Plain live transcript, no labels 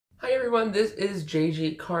Hi everyone, this is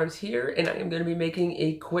JG Cars here, and I am going to be making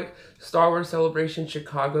a quick Star Wars Celebration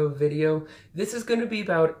Chicago video. This is going to be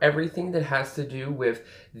about everything that has to do with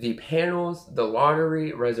the panels, the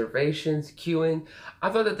lottery, reservations, queuing.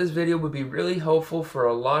 I thought that this video would be really helpful for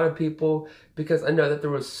a lot of people because I know that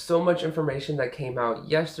there was so much information that came out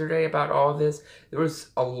yesterday about all this. There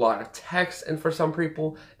was a lot of text, and for some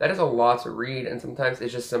people, that is a lot to read, and sometimes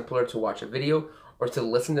it's just simpler to watch a video or to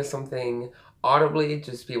listen to something audibly,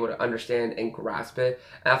 just be able to understand and grasp it.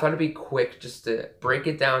 And I thought it'd be quick just to break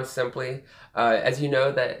it down simply. As you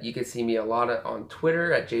know, that you can see me a lot on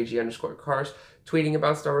Twitter at JG_cars, tweeting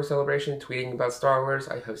about Star Wars Celebration, tweeting about Star Wars.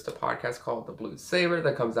 I host a podcast called The Blue Saber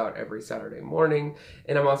that comes out every Saturday morning.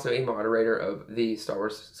 And I'm also a moderator of the Star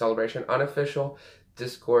Wars Celebration unofficial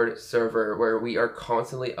Discord server where we are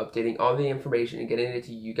constantly updating all the information and getting it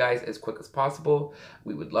to you guys as quick as possible.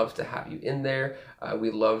 We would love to have you in there. We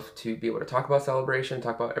love to be able to talk about Celebration,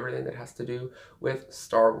 talk about everything that has to do with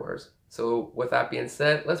Star Wars. So with that being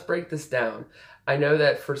said, let's break this down. I know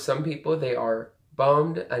that for some people they are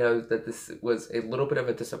bummed. I know that this was a little bit of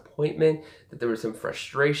a disappointment, that there was some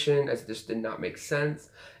frustration as this did not make sense.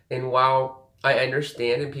 And while I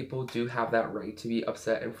understand, and people do have that right to be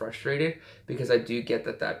upset and frustrated, because I do get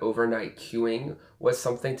that overnight queuing was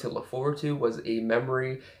something to look forward to, was a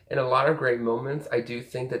memory, and a lot of great moments. I do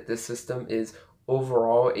think that this system is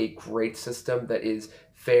overall a great system that is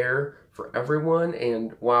fair for everyone,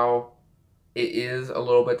 and while it is a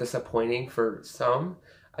little bit disappointing for some,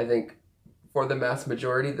 I think for the mass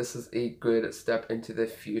majority, this is a good step into the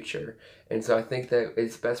future. And so I think that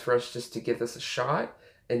it's best for us just to give this a shot,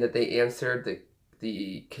 and that they answered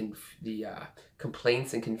the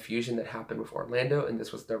complaints and confusion that happened with Orlando, and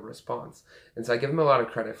this was their response. And so I give them a lot of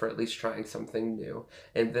credit for at least trying something new.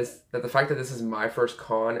 And the fact that this is my first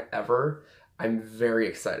con ever, I'm very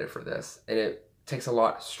excited for this, and it takes a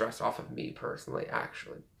lot of stress off of me personally,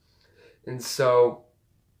 actually. And so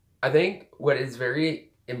I think what is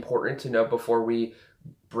very important to know before we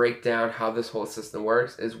break down how this whole system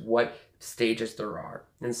works is what stages there are.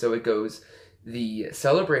 And so it goes the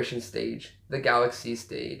Celebration stage, the Galaxy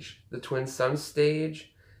stage, the Twin Suns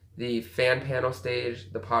stage, the fan panel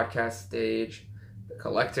stage, the podcast stage, the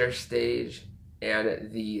collector stage,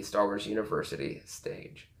 and the Star Wars University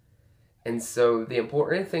stage. And so the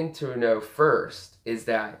important thing to know first is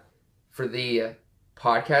that for the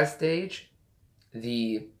podcast stage,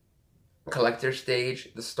 the collector stage,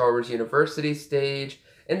 the Star Wars University stage,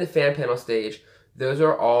 and the fan panel stage, those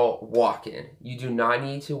are all walk-in. You do not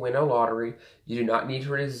need to win a lottery. You do not need to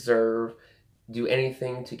reserve, do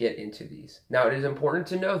anything to get into these. Now, it is important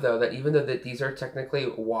to know, though, that even though that these are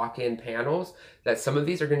technically walk-in panels, that some of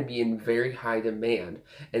these are going to be in very high demand,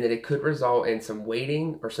 and that it could result in some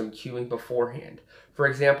waiting or some queuing beforehand. For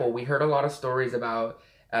example, we heard a lot of stories about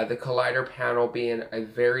the Collider panel being a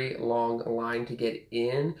very long line to get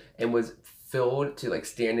in and was filled to like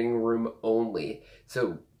standing room only.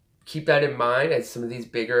 So keep that in mind as some of these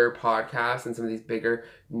bigger podcasts and some of these bigger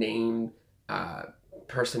name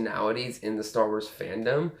personalities in the Star Wars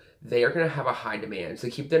fandom, they are going to have a high demand. So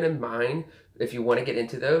keep that in mind if you want to get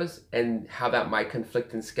into those, and how that might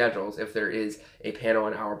conflict in schedules. If there is a panel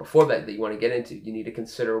an hour before that you want to get into, you need to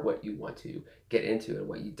consider what you want to get into and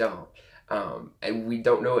what you don't. And we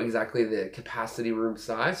don't know exactly the capacity room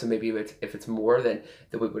size, so maybe if it's more, then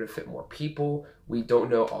we would have fit more people. We don't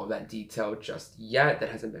know all that detail just yet. That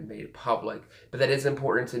hasn't been made public, but that is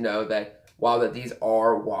important to know that while that these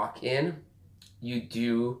are walk-in, you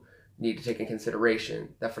do need to take in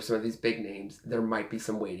consideration that for some of these big names, there might be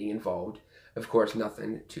some waiting involved. Of course,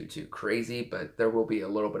 nothing too crazy, but there will be a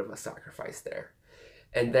little bit of a sacrifice there.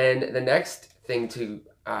 And then the next thing to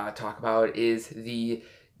talk about is the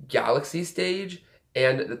Galaxy stage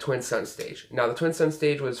and the Twin Sun stage. Now, the Twin Sun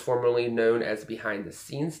stage was formerly known as behind the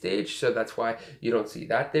scenes stage, so that's why you don't see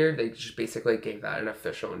that there. They just basically gave that an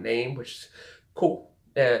official name, which is cool.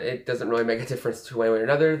 It doesn't really make a difference to one way or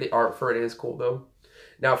another. The art for it is cool, though.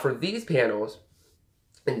 Now, for these panels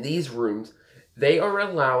in these rooms, they are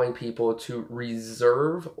allowing people to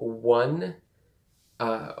reserve one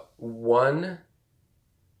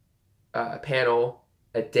panel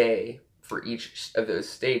a day for each of those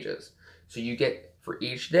stages. So you get for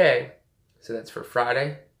each day, so that's for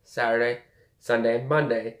Friday, Saturday, Sunday, and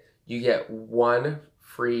Monday, you get one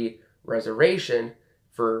free reservation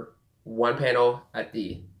for one panel at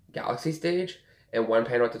the Galaxy stage and one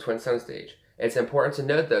panel at the Twin Sun stage. It's important to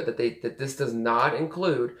note, though, that this does not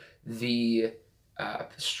include the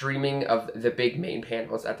streaming of the big main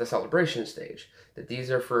panels at the Celebration stage. That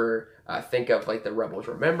these are for, think of like the Rebels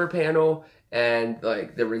Remember panel and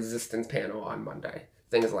like the Resistance panel on Monday,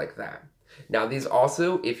 things like that. Now these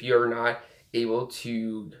also, if you're not able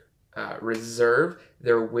to reserve,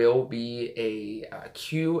 there will be a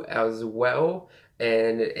queue as well,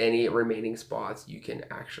 and any remaining spots you can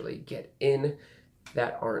actually get in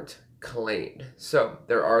that aren't claimed. So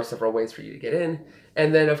there are several ways for you to get in.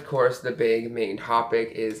 And then of course the big main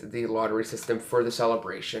topic is the lottery system for the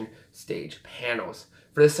celebration stage panels.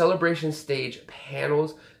 For the celebration stage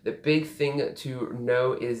panels, the big thing to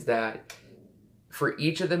know is that for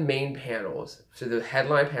each of the main panels, so the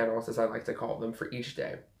headline panels as I like to call them for each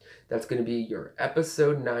day, that's going to be your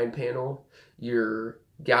episode 9 panel, your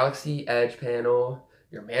Galaxy Edge panel,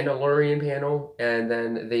 your Mandalorian panel, and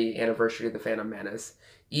then the anniversary of the Phantom Menace.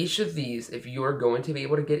 Each of these, if you are going to be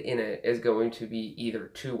able to get in it, is going to be either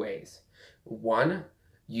two ways. One,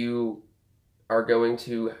 you are going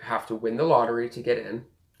to have to win the lottery to get in,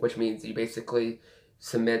 which means you basically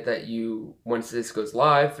submit that you, once this goes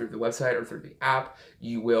live through the website or through the app,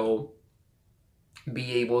 you will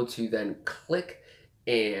be able to then click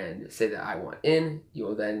and say that I want in. You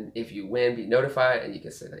will then, if you win, be notified and you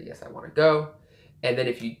can say that, yes, I want to go. And then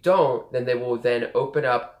if you don't, then they will then open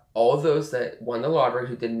up all those that won the lottery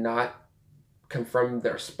who did not confirm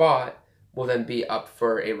their spot will then be up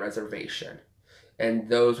for a reservation. And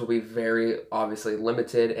those will be very obviously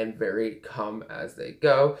limited and very come as they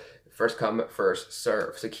go. First come, first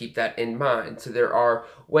serve. So keep that in mind. So there are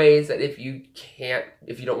ways that if you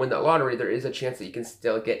don't win that lottery, there is a chance that you can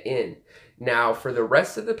still get in. Now, for the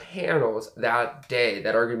rest of the panels that day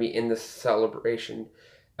that are going to be in the celebration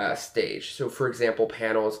stage. So, for example,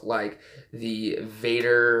 panels like the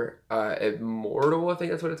Vader Immortal, I think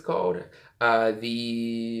that's what it's called.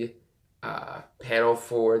 The panel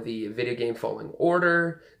for the video game Falling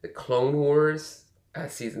Order, the Clone Wars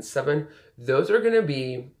Season 7. Those are going to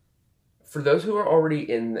be, for those who are already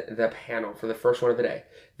in the panel for the first one of the day,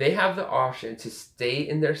 they have the option to stay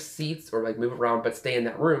in their seats or like move around, but stay in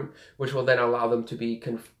that room, which will then allow them to be,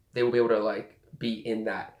 they will be able to like be in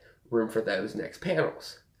that room for those next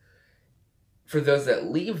panels. For those that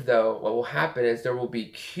leave though, what will happen is there will be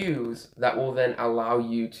queues that will then allow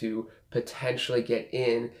you to potentially get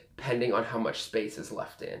in depending on how much space is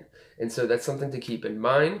left in. And so that's something to keep in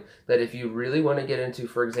mind, that if you really want to get into,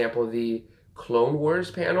 for example, the Clone Wars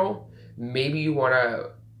panel, maybe you want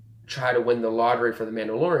to try to win the lottery for the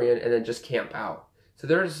Mandalorian and then just camp out. So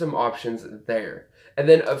there are some options there. And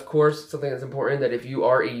then, of course, something that's important, that if you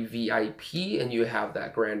are a VIP and you have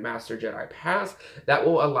that Grandmaster Jedi Pass, that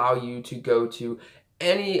will allow you to go to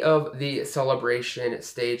any of the celebration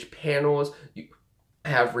stage panels. You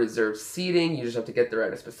have reserved seating. You just have to get there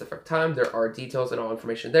at a specific time. There are details and all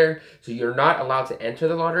information there. So you're not allowed to enter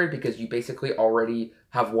the lottery because you basically already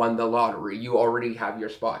have won the lottery. You already have your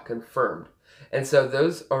spot confirmed. And so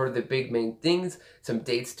those are the big main things. Some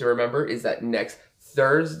dates to remember is that next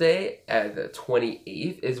Thursday, the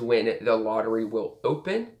 28th, is when the lottery will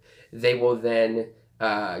open. They will then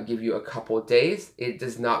give you a couple days. It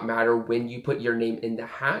does not matter when you put your name in the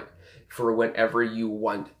hat for whenever you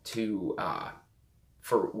want to,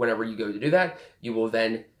 for whenever you go to do that. You will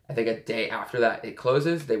then, I think a day after that it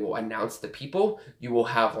closes, they will announce the people. You will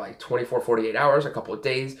have like 24, 48 hours, a couple of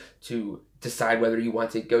days to decide whether you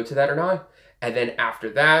want to go to that or not. And then after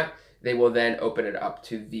that, they will then open it up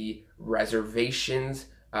to the reservations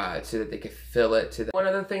so that they can fill it to the... One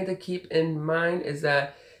other thing to keep in mind is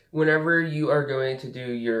that whenever you are going to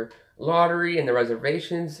do your lottery and the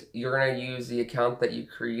reservations, you're going to use the account that you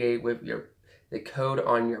create with the code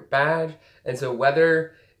on your badge. And so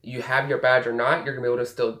whether you have your badge or not, you're gonna be able to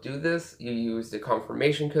still do this. You use the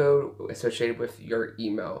confirmation code associated with your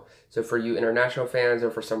email. So for you international fans, or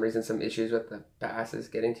for some reason some issues with the passes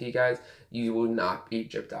getting to you guys, you will not be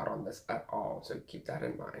gypped out on this at all. So keep that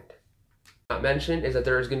in mind. Not mentioned is that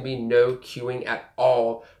there is going to be no queuing at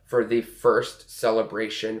all for the first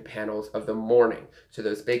celebration panels of the morning. So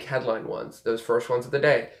those big headline ones, those first ones of the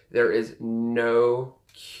day, there is no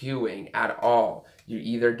queuing at all. You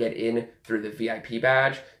either get in through the VIP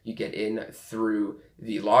badge, you get in through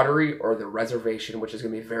the lottery, or the reservation, which is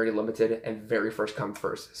going to be very limited and very first come,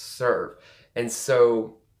 first serve. And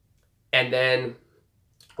so, and then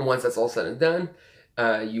once that's all said and done,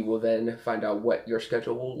 you will then find out what your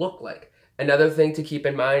schedule will look like. Another thing to keep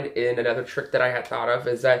in mind, and another trick that I had thought of,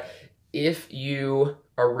 is that if you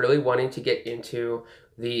are really wanting to get into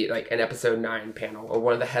the an episode 9 panel or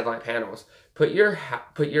one of the headline panels, put your hat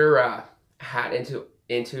into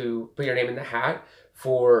put your name in the hat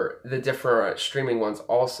for the different streaming ones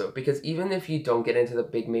also, because even if you don't get into the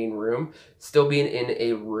big main room, still being in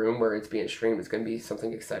a room where it's being streamed is going to be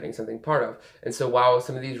something exciting, something part of. And so while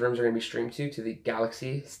some of these rooms are going to be streamed to the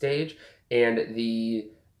Galaxy stage and the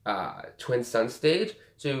Twin Sun stage,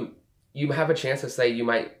 so you have a chance to say you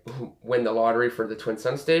might win the lottery for the Twin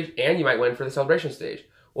Sun stage and you might win for the celebration stage.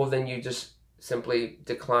 Well, then you just simply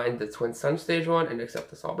decline the Twin Sun stage one and accept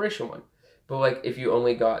the celebration one. But like if you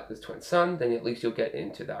only got the Twin Sun, then at least you'll get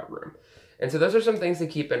into that room. And so those are some things to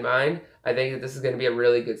keep in mind. I think that this is going to be a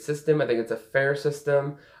really good system. I think it's a fair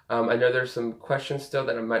system. I know there's some questions still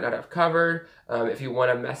that I might not have covered. If you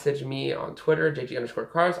want to message me on Twitter,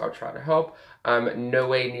 JG_cars, I'll try to help. I'm no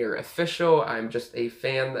way near official. I'm just a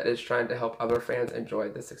fan that is trying to help other fans enjoy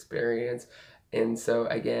this experience. And so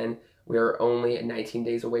again, we are only 19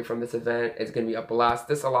 days away from this event. It's going to be a blast.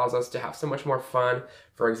 This allows us to have so much more fun.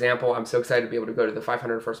 For example, I'm so excited to be able to go to the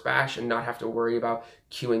 501st Bash and not have to worry about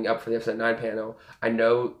queuing up for the episode 9 panel. I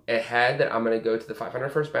know ahead that I'm going to go to the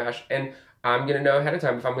 501st Bash, and I'm going to know ahead of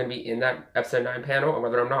time if I'm going to be in that episode 9 panel or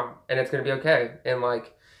whether I'm not. And it's going to be okay. And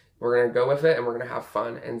like, we're going to go with it and we're going to have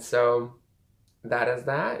fun. And so that is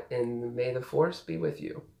that. And may the force be with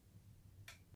you.